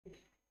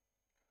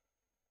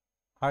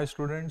Hi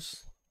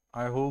students,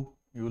 I hope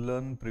you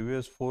learned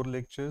previous 4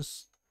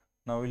 lectures.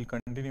 Now we'll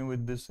continue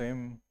with the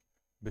same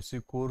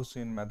basic course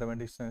in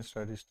mathematics and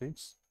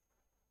statistics.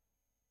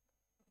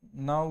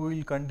 Now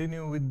we'll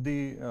continue with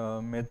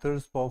the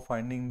methods for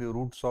finding the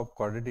roots of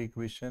quadratic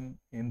equation.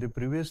 In the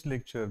previous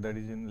lecture, that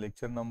is in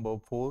lecture number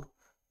 4,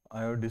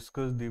 I have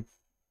discussed the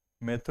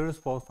methods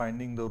for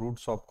finding the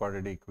roots of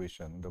quadratic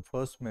equation. The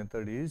first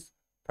method is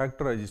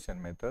factorization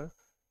method.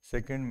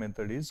 Second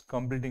method is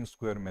completing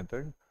square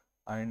method.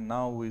 And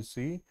now we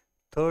see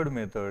third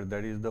method,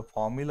 that is the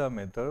formula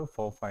method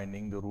for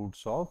finding the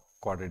roots of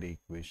quadratic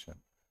equation.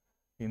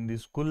 In the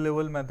school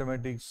level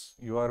mathematics,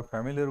 you are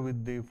familiar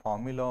with the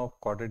formula of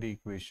quadratic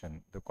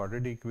equation. The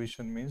quadratic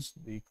equation means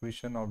the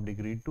equation of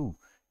degree 2,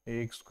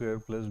 ax square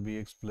plus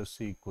bx plus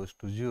c equals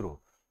to 0.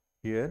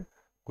 Here,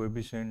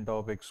 coefficient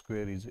of x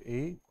square is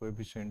a,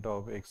 coefficient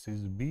of x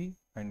is b,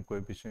 and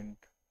coefficient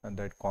and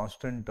that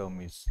constant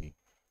term is c.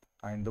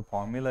 And the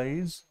formula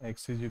is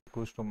x is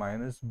equals to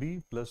minus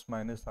b plus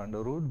minus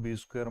under root b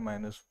square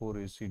minus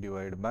 4ac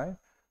divided by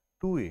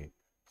 2a.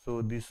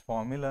 So this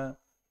formula,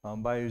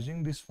 by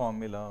using this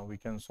formula, we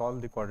can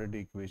solve the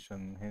quadratic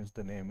equation. Hence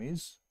the name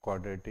is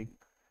quadratic,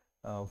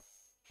 uh,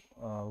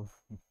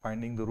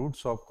 finding the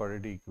roots of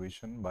quadratic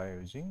equation by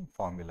using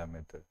formula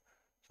method.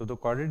 So the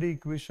quadratic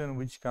equation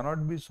which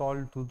cannot be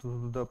solved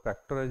through the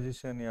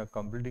factorization or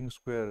completing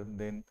square,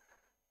 then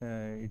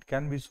it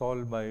can be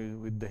solved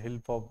with the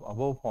help of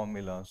above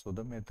formula. So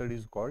the method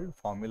is called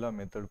formula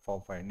method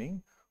for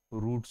finding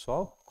roots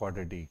of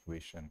quadratic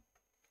equation.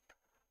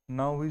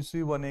 Now we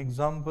see one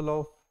example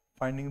of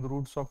finding the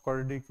roots of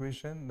quadratic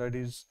equation, that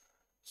is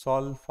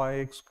solve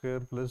 5x square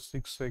plus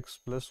 6x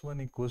plus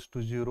 1 equals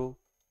to 0.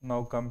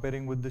 Now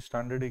comparing with the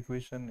standard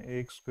equation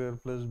ax square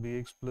plus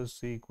bx plus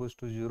c equals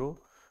to 0,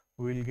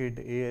 we will get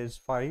a as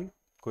 5,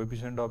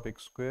 coefficient of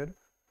x square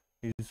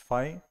is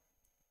 5,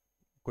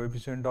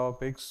 coefficient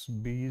of x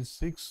b is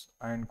 6,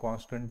 and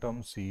constant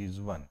term c is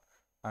 1.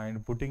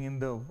 And putting in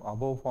the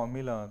above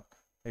formula,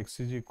 x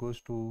is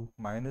equals to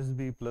minus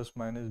b plus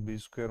minus b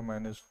square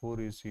minus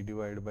 4ac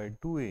divided by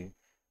 2a,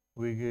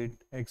 we get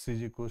x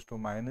is equals to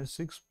minus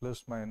 6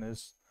 plus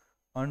minus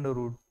under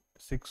root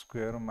 6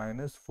 square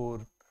minus 4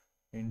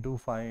 into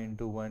 5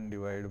 into 1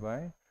 divided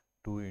by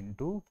 2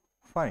 into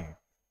 5.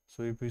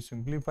 So if we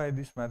simplify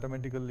this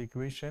mathematical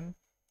equation,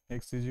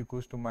 x is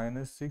equals to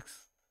minus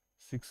 6,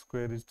 6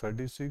 square is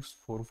 36,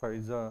 4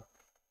 5s are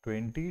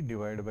 20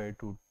 divided by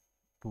 2,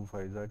 2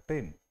 5s are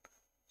 10.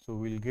 So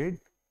we'll get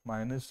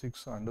minus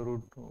 6 under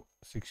root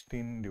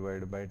 16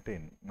 divided by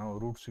 10. Now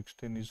root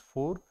 16 is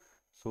 4,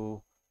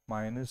 so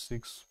minus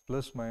 6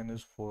 plus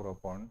minus 4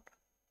 upon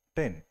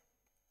 10.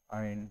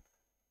 And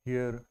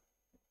here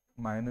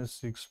minus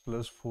 6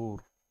 plus 4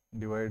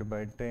 divided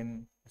by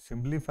 10,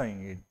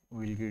 simplifying it,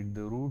 we'll get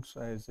the roots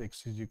as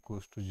x is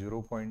equals to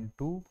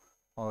 0.2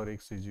 or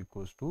x is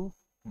equals to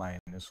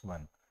minus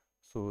 1.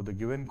 So the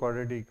given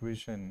quadratic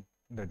equation,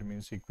 that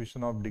means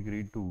equation of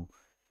degree 2,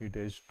 it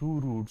has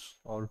two roots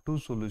or two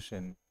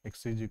solution,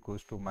 x is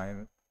equals to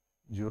minus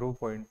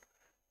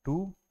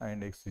 0.2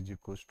 and x is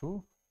equals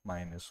to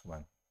minus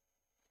 1.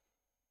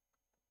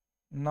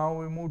 Now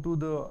we move to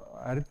the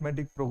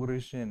arithmetic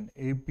progression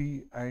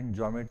AP and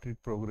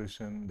geometric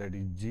progression, that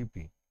is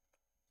GP.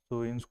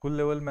 So in school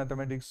level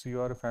mathematics,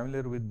 you are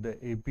familiar with the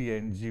AP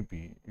and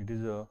GP. It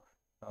is a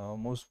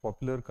most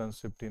popular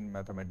concept in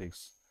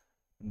mathematics.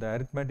 The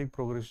arithmetic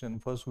progression,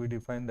 first we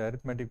define the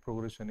arithmetic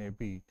progression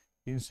AP.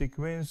 In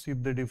sequence,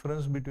 if the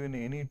difference between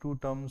any two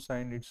terms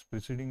and its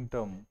preceding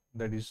term,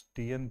 that is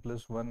Tn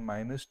plus 1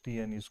 minus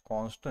Tn, is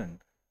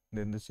constant,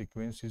 then the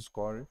sequence is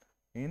called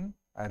in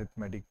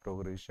arithmetic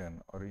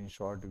progression, or in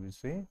short we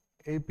say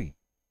AP.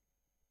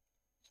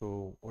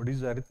 So what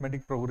is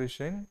arithmetic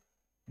progression?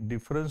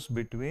 Difference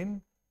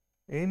between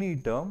any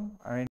term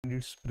and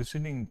its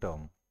preceding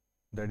term,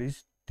 that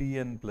is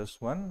Tn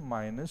plus 1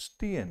 minus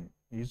Tn,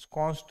 is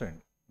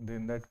constant,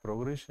 then that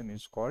progression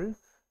is called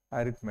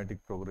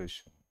arithmetic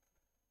progression.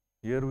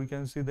 Here we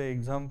can see the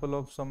example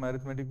of some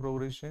arithmetic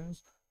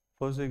progressions.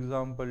 First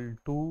example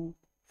 2,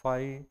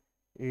 5,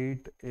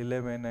 8,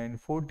 11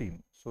 and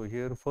 14. So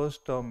here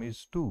first term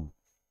is 2.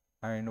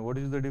 And what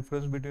is the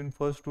difference between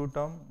first two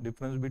term?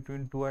 Difference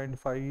between 2 and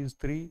 5 is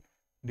 3.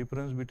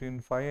 Difference between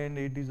 5 and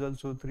 8 is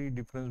also 3.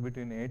 Difference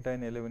between 8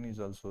 and 11 is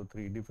also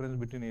 3. Difference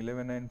between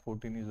 11 and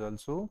 14 is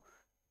also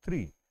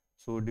 3.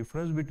 So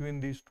difference between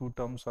these two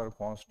terms are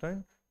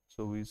constant.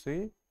 So we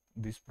say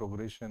this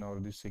progression or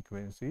this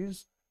sequence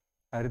is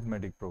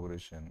arithmetic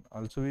progression.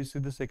 Also we see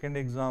the second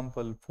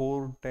example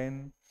 4,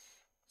 10,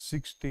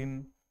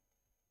 16,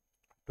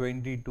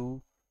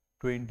 22,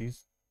 20,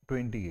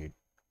 28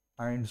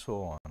 and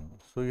so on.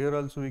 So here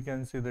also we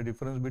can see the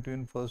difference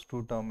between first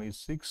two term is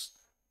 6,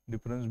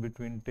 difference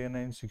between 10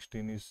 and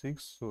 16 is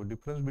 6. So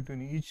difference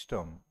between each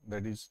term,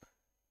 that is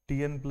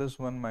Tn plus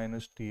 1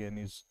 minus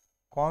Tn, is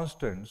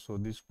constant. So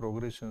these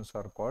progressions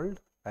are called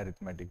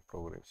arithmetic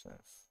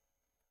progressions.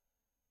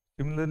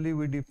 Similarly,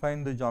 we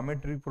define the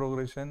geometric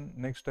progression,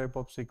 next type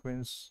of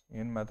sequence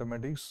in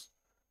mathematics.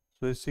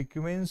 So a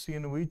sequence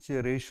in which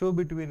a ratio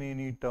between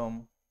any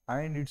term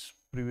and its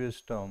previous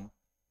term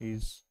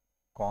is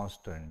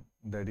constant,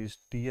 that is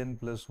Tn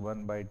plus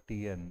 1 by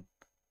Tn.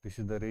 This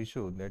is the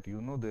ratio that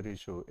you know the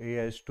ratio A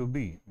has to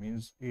B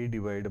means A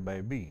divided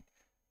by B.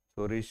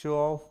 So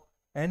ratio of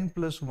n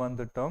plus 1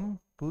 the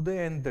term to the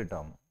nth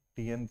term,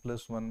 Tn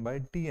plus 1 by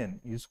Tn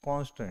is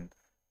constant.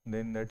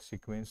 Then that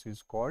sequence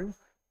is called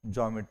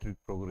geometric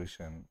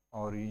progression,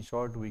 or in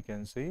short we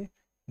can say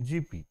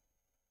GP.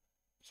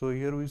 So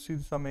here we see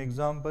some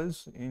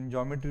examples in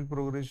geometric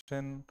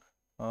progression.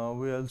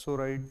 We also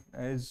write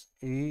as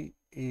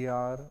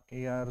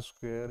AR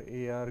square,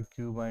 AR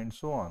cube and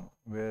so on,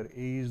 where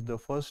A is the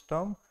first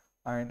term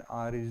and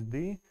R is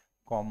the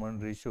common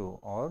ratio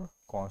or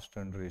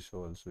constant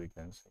ratio also we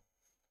can say.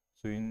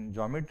 So in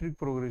geometric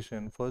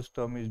progression, first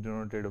term is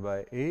denoted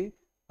by A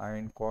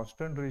and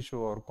constant ratio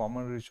or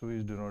common ratio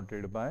is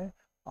denoted by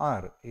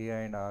R. A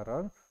and R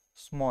are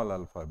small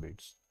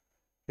alphabets.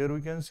 Here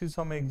we can see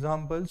some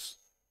examples.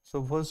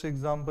 So first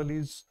example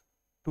is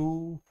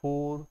 2,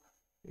 4,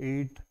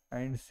 8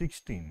 and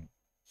 16.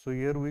 So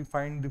here we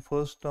find the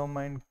first term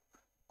and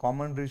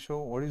common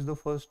ratio. What is the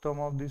first term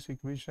of this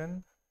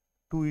equation?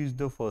 2 is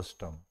the first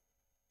term.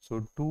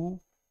 So 2,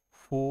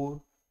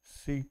 4,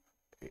 6,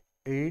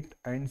 8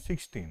 and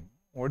 16.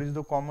 What is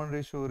the common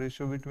ratio?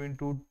 Ratio between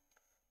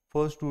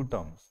first two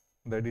terms,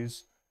 that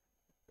is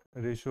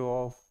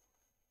ratio of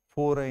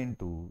 4 and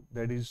 2,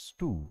 that is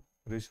 2.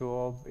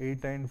 Ratio of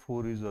 8 and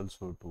 4 is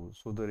also 2.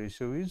 So the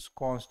ratio is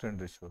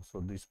constant ratio. So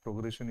this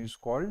progression is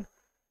called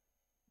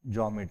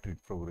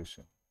geometric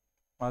progression.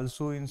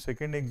 Also in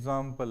second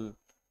example,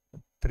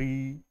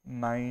 3,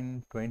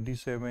 9,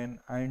 27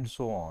 and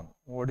so on.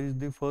 What is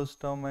the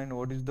first term and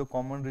what is the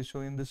common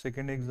ratio in the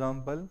second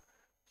example?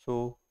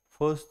 So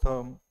first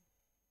term,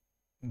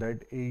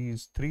 that A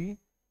is 3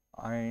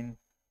 and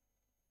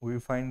we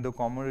find the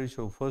common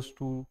ratio, first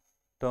two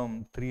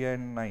term 3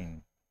 and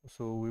 9.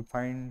 So we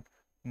find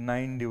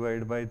 9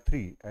 divided by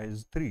 3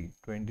 as 3.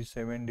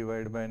 27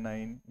 divided by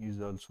 9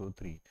 is also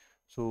 3.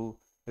 So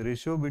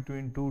ratio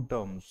between two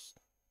terms,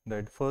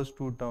 that first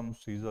two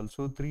terms is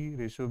also 3.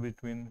 Ratio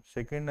between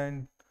second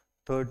and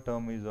third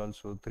term is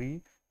also 3.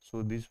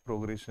 So these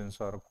progressions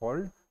are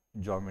called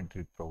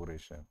geometric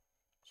progression.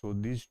 So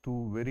these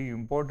two very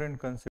important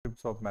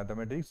concepts of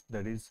mathematics,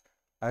 that is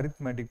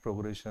arithmetic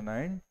progression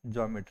and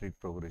geometric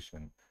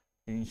progression.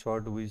 In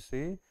short, we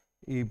say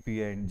AP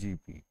and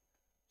GP.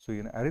 So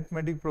in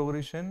arithmetic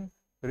progression,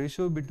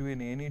 ratio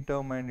between any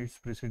term and its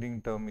preceding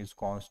term is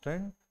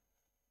constant,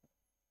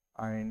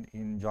 and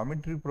in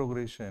geometric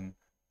progression,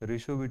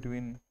 ratio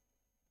between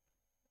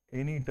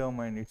any term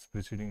and its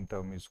preceding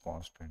term is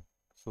constant.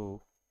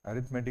 So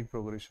arithmetic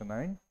progression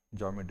and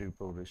geometric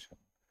progression,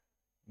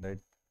 that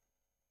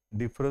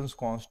difference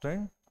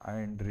constant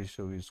and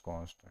ratio is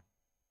constant.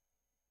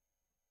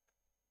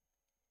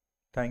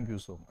 Thank you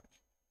so much.